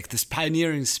like this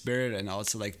pioneering spirit, and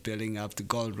also like building up the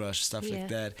gold rush, stuff Yeah. like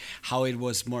that, how it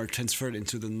was more transferred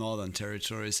into the northern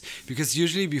territories, because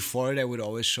usually before they would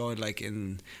always show it like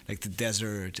in like the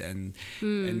desert, and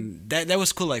that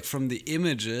was cool. Like from the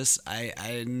images,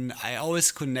 I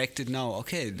always connected now,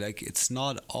 okay, like it's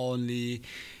not only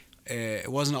it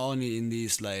wasn't only in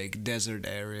these like desert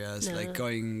areas, No. like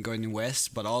going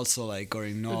west, but also like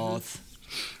going north,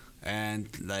 and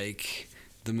like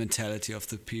the mentality of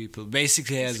the people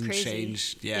basically It's hasn't crazy.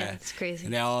 changed. Yeah, It's crazy.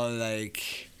 And they're all like,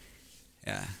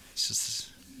 yeah, it's just,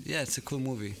 yeah, it's a cool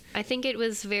movie. I think it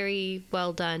was very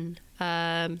well done.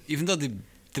 Even though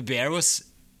the bear was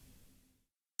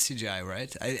CGI,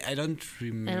 right? I don't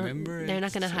remember. They're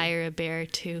not going to so- hire a bear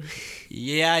to.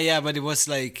 Yeah, but it was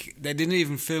like they didn't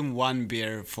even film one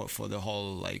bear for the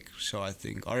whole like show, I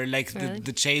think, or like Really?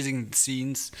 the chasing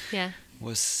scenes Yeah.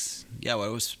 was, yeah, well,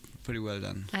 it was pretty well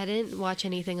done. I didn't watch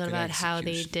anything Good about how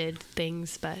they execution. did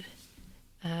things, but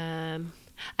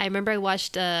I remember I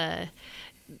watched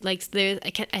like there I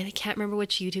can't remember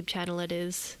which YouTube channel it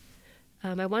is.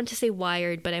 I want to say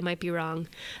Wired, but I might be wrong.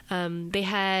 They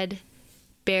had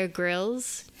Bear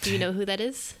Grylls. Do you know who that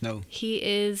is? No.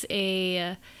 He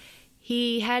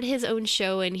had his own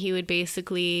show, and he would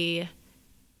basically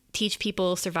teach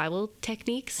people survival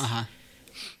techniques.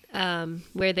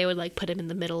 Where they would like put him in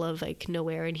the middle of like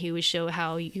nowhere, and he would show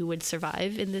how you would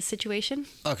survive in this situation.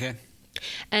 Okay.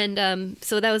 And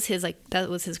so that was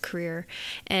his career.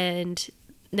 And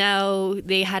now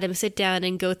they had him sit down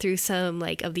and go through some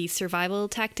like of these survival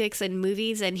tactics and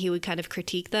movies, and he would kind of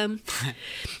critique them.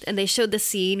 And they showed the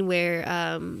scene where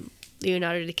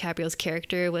Leonardo DiCaprio's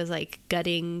character was like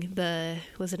gutting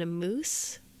was it a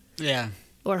moose? Yeah.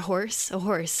 Or a horse.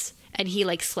 And he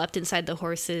like slept inside the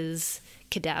horse's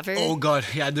cadaver. Oh God,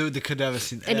 yeah, the cadaver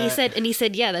scene. And he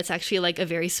said, yeah, that's actually like a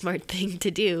very smart thing to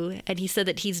do. And he said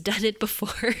that he's done it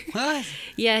before. What?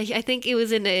 Yeah, I think it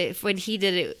was when he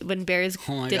did it, when Bears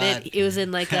did God. it was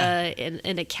in like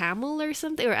in a camel or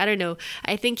something, or I don't know.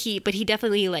 I think he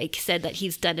definitely like said that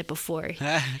he's done it before,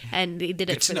 and he did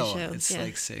it for the show. It's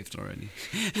like saved already.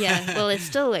 Yeah, well, it's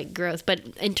still like gross, but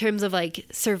in terms of like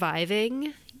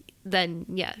surviving, then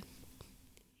yeah,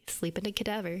 sleep in a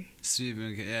cadaver.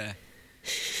 Yeah.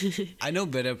 I know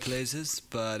better places,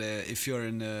 but if you're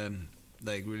in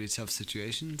like really tough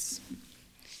situations,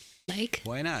 like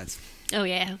why not? Oh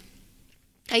yeah,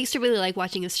 I used to really like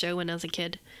watching this show when I was a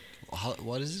kid.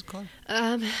 What is it called?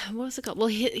 What was it called? Well,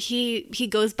 he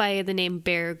goes by the name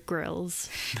Bear Grylls.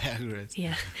 Bear Grylls.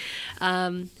 Yeah,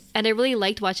 and I really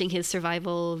liked watching his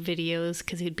survival videos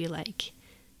because he'd be like,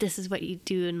 this is what you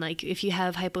do, and like if you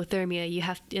have hypothermia, you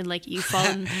have to, and like you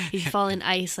fall in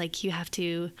ice, like you have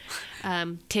to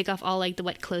take off all like the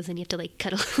wet clothes, and you have to like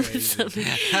cuddle with something.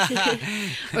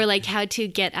 Or like how to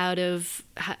get out of,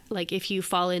 like if you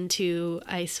fall into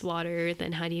ice water,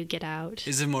 then how do you get out?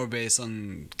 Is it more based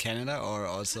on Canada or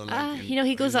also like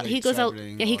he goes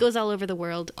all over the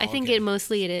world. I think okay.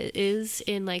 it is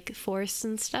in like forests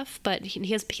and stuff, but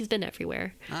he's been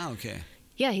everywhere. Okay.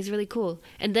 Yeah, he's really cool.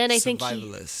 And then I think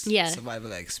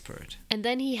survival expert. And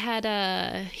then he had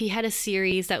a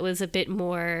series that was a bit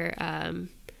more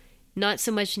not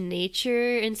so much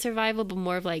nature and survival, but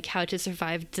more of like how to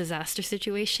survive disaster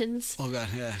situations. Oh God,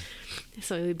 yeah.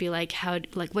 So it would be like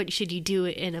what should you do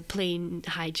in a plane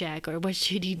hijack, or what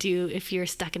should you do if you're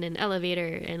stuck in an elevator,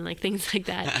 and like things like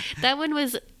that. That one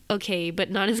was okay,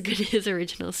 but not as good as his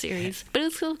original series. But it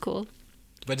was still cool.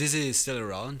 But is he still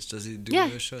around? Does he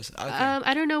do shows? Okay.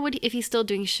 I don't know if he's still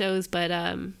doing shows, but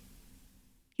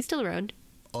he's still around.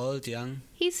 Old, young?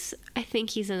 I think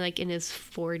he's in his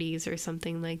 40s or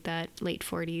something like that, late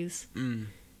 40s. Mm.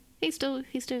 He's doing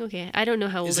okay. I don't know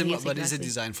how old he is exactly. But is it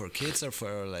designed for kids or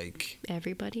for like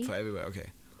everybody? For everywhere, okay.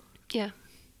 Yeah.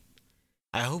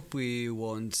 I hope we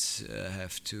won't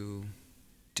have to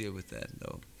deal with that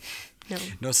though. No.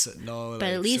 No. But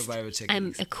like, at least survival techniques.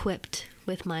 I'm equipped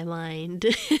with my mind.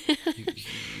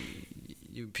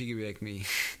 you piggyback me.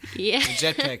 Yeah. You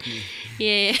jetpack me.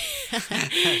 Yeah.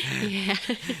 Yeah.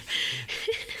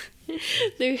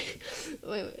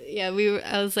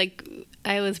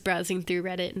 I was browsing through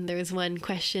Reddit, and there was one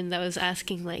question that was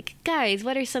asking like, guys,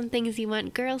 what are some things you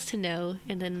want girls to know?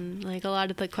 And then like I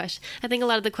think a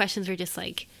lot of the questions were just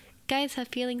like, guys have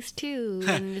feelings too,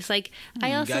 and it's like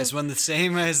guys want the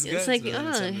same as girls.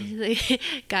 It's like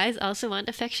guys also want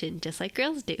affection just like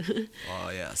girls do. Oh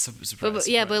yeah, surprise.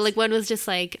 But like one was just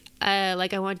like I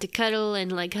want to cuddle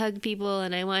and like hug people,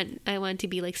 and I want to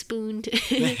be like spooned.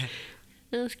 That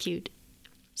was cute.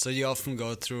 So you often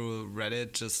go through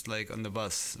Reddit just like on the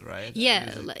bus, right?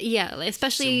 Yeah,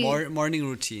 especially morning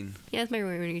routine. Yeah, it's my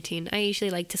morning routine. I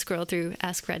usually like to scroll through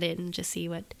Ask Reddit and just see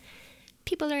what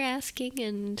people are asking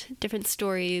and different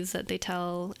stories that they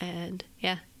tell, and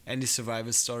yeah. Any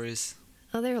survival stories?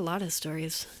 Oh, there are a lot of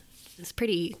stories. It's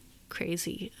pretty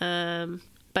crazy.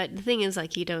 But the thing is,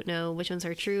 like, you don't know which ones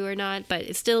are true or not, but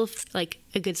it's still like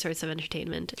a good source of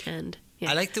entertainment. And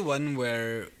yeah. I like the one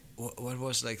where what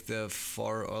was like the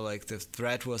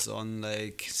thread was on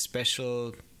like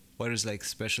special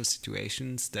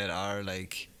situations that are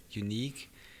like unique.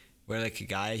 Where like a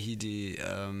guy he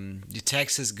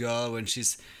texts his girl when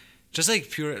she's just like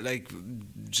pure like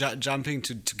jumping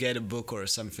to get a book or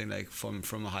something like from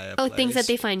a higher place. Things that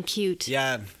they find cute.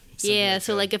 Yeah. Yeah,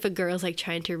 so like if a girl's like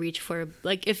trying to reach for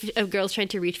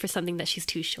something that she's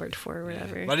too short for or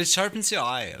whatever. Yeah. But it sharpens your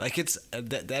eye. Like it's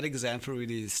that example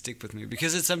really stick with me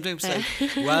because it's sometimes like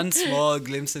one small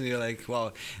glimpse and you're like,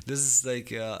 wow, this is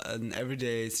like an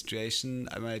everyday situation.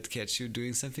 I might catch you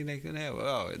doing something like that.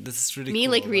 Wow, this is really cool. Me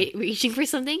like reaching for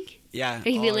something? Yeah. Or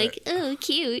you'd be like, oh,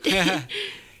 cute.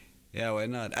 Yeah, why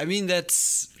not? I mean,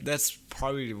 that's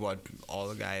probably what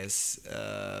all guys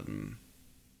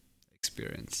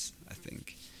experience. I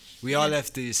think we all Yeah.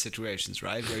 have these situations,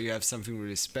 right, where you have something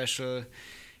really special,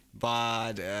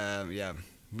 but yeah,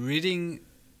 reading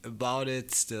about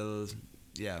it still,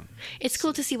 yeah, It's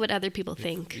cool to see what other people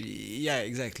think. yeah,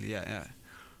 exactly, yeah, yeah.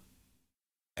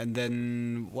 And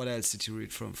then what else did you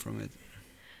read from it?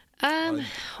 Or-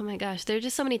 Oh my gosh, there are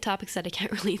just so many topics that I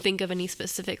can't really think of any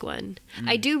specific one.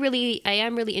 Mm. I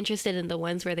am really interested in the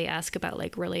ones where they ask about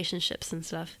like relationships and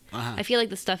stuff. Uh-huh. I feel like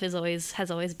the stuff has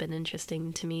always been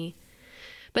interesting to me.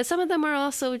 But some of them are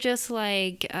also just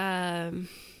like, some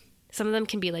of them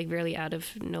can be like really out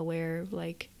of nowhere.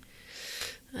 Like,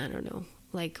 I don't know,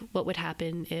 like what would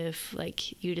happen if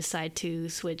like you decide to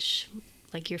switch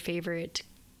like your favorite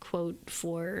quote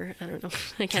for, I don't know,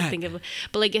 I can't think of,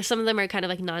 but like if some of them are kind of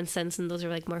like nonsense and those are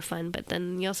like more fun, but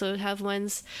then you also have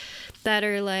ones that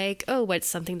are like, oh, what's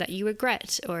something that you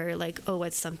regret, or like, oh,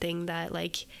 what's something that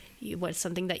like what's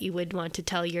something that you would want to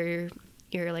tell your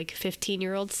like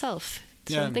 15-year-old self.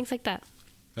 So Yeah. things like that.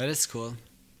 That is cool.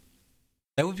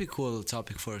 That would be a cool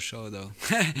topic for a show, though.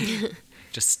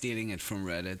 Just stealing it from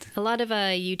Reddit. A lot of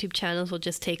YouTube channels will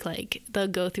just take like, they'll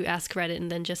go through Ask Reddit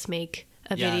and then just make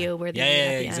a video where they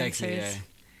have the exactly. answers. Yeah.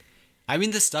 I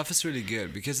mean, the stuff is really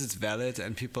good because it's valid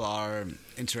and people are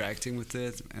interacting with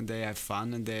it and they have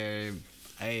fun and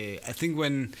I think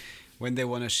when they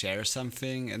want to share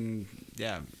something, and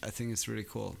yeah, I think it's really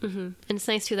cool. Hmm. And it's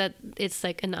nice too that it's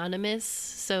like anonymous,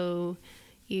 so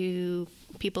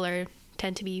people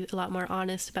tend to be a lot more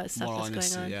honest about stuff More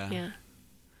that's honesty, going on. yeah.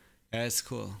 Yeah, it's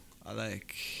cool. I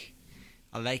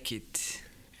like it.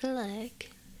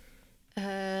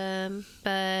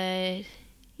 But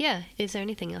yeah, is there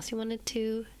anything else you wanted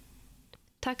to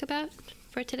talk about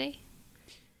for today?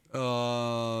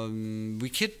 We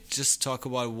could just talk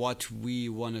about what we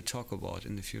want to talk about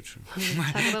in the future.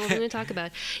 Talk about what we're going to talk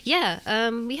about. Yeah,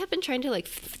 we have been trying to like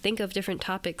think of different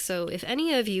topics. So if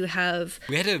any of you have,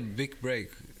 We had a big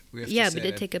break. We have to yeah, say we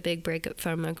did that. take a big break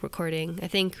from like recording. I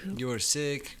think, You were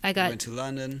sick. I you got- went to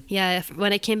London. yeah,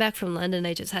 when I came back from London,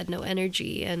 I just had no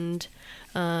energy, and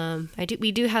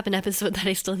we do have an episode that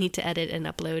I still need to edit and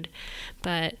upload,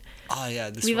 but Oh yeah,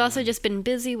 this we've one. also just been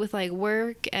busy with like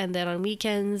work, and then on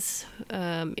weekends,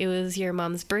 it was your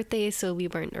mom's birthday, so we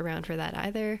weren't around for that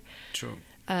either. True.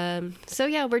 So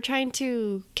yeah, we're trying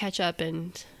to catch up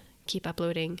and keep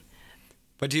uploading.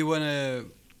 But do you want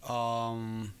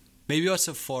to maybe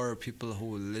also for people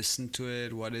who listen to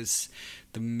it, what is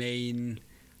the main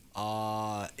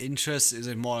interest? Is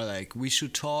it more like we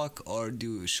should talk, or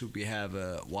should we have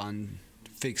a one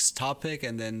fixed topic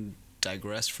and then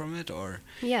digress from it, or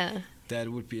Yeah. that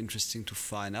would be interesting to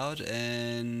find out.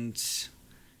 And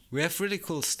we have really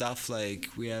cool stuff, like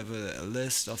we have a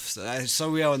list of, so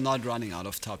we are not running out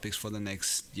of topics for the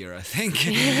next year, I think.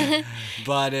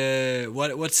 But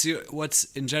what's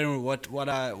in general,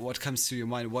 what comes to your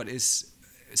mind? What is,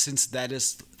 since that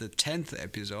is the 10th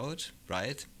episode,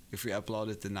 right? If we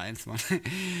uploaded the 9th one,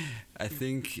 I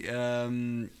think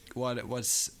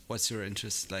what's your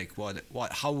interest? Like what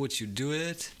how would you do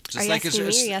it? Are you asking me, or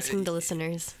are you asking the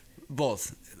listeners?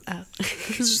 Both. Oh.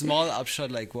 Small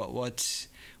upshot, like what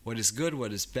is good,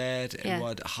 what is bad, and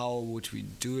Yeah. how would we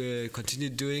do it, continue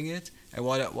doing it, and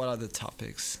what are the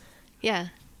topics? Yeah.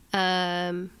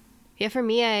 Yeah, for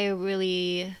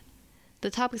me, the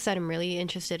topics that I'm really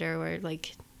interested in are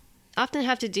like often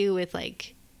have to do with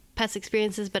like past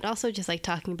experiences, but also just like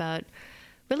talking about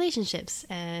relationships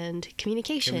and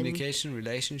communication.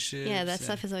 Relationships. Yeah, that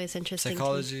stuff is always interesting.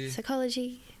 Psychology.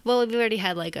 Psychology. Well, we already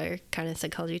had like our kind of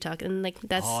psychology talk, and like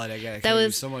that that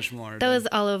was so much more. that was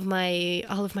all of my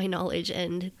knowledge,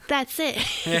 and that's it.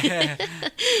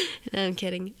 No, I'm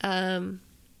kidding.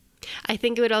 I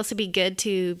think it would also be good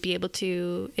to be able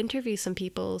to interview some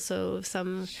people. So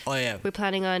Oh yeah. we're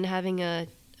planning on having an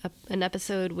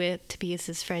episode with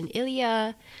Tobias's friend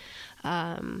Ilya,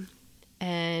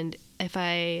 and if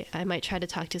I might try to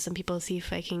talk to some people, see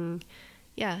if I can.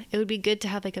 Yeah, it would be good to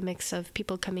have like a mix of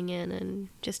people coming in and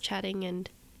just chatting, and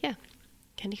yeah,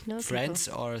 getting to know Friends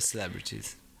or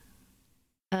celebrities?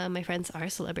 people. My friends are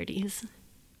celebrities.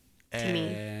 To me.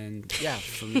 And yeah,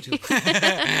 for me too.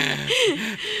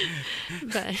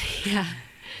 But yeah,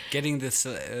 Getting this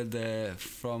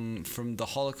from the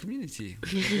whole community.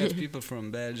 We got people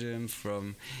from Belgium,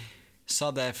 from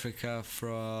South Africa,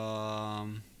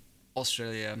 from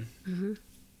Australia,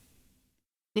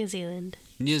 New Zealand,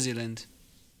 New Zealand,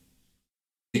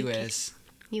 US,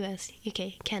 US,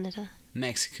 UK, Canada.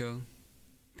 Mexico,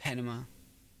 Panama,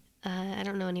 I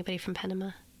don't know anybody from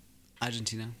Panama.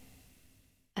 Argentina.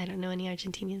 I don't know any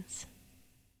Argentinians.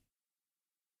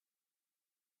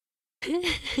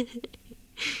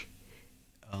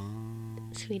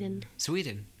 Sweden.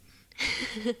 Sweden.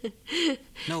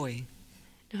 Norway.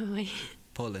 Norway.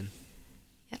 Poland.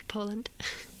 Yeah, Poland.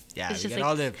 Yeah, It's we just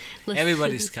got like- all the.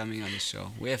 Everybody's coming on the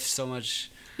show. We have so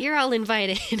much. You're all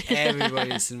invited.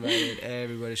 Everybody's invited.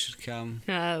 Everybody should come.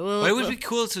 Well, But it would be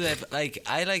cool to have, like,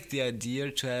 I like the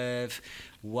idea to have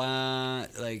one,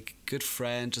 like, good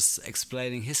friend just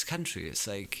explaining his country. It's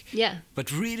like, yeah.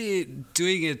 but really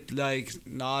doing it, like,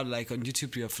 not like on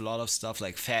YouTube, you have a lot of stuff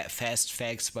like fast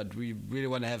facts, but we really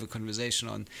want to have a conversation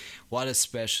on what is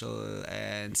special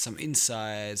and some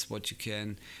insights, what you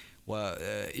can, well,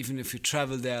 even if you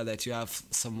travel there, that you have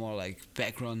some more, like,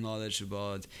 background knowledge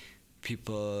about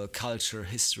people, culture,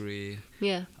 history,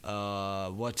 Yeah.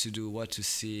 what to do, what to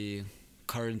see,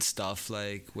 current stuff,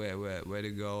 like where to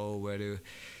go, where to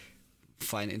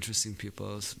find interesting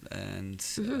people, and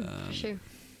For sure.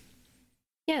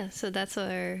 Yeah, so that's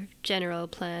our general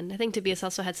plan. I think Tobias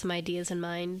also had some ideas in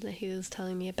mind that he was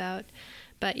telling me about.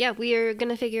 But yeah, we are going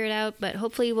to figure it out, but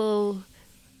hopefully we'll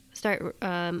start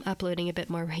uploading a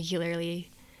bit more regularly.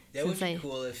 that would since be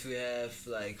cool if we have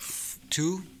like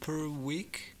 2 per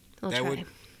week. I'll that try.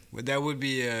 that would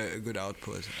be a good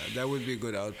output. That would be a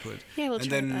good output. Yeah, we'll and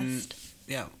try our then, best.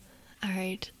 Yeah. All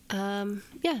right.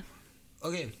 Yeah.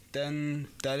 Okay, then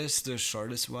that is the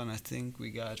shortest one. I think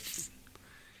we got.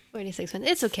 46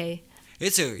 minutes. It's okay.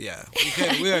 It's a yeah.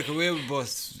 We're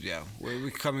both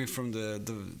We're coming from the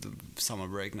summer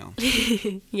break now.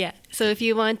 Yeah. So if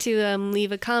you want to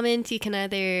leave a comment, you can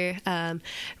either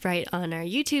write on our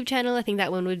YouTube channel. I think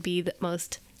that one would be the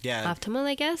most Yeah. optimal,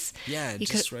 I guess. Yeah, You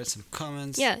just write some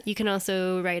comments. Yeah, you can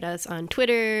also write us on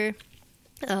Twitter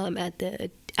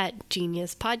at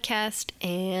Genius Podcast,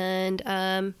 and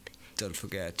Don't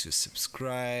forget to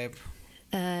subscribe.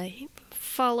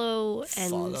 follow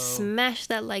and smash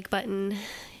that like button.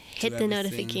 Hit the everything.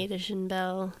 notification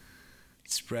bell.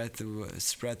 Spread the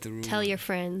rumor. Tell your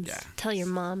friends. Yeah. Tell your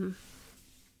mom.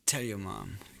 Tell your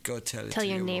mom. Go tell it Tell to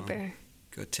your mom. neighbor.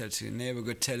 Go tell it to your neighbor.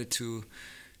 Go tell it to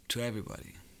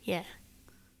everybody. Yeah.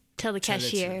 Tell the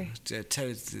cashier. Tell it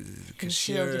to the And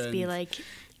cashier. she'll just be like,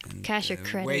 cash or the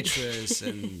credit. waitress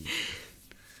and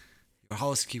your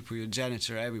housekeeper, your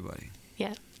janitor, everybody.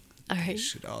 Yeah. All You right.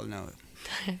 should all know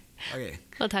it. Okay.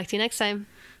 We'll talk to you next time.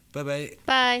 Bye bye.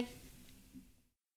 Bye.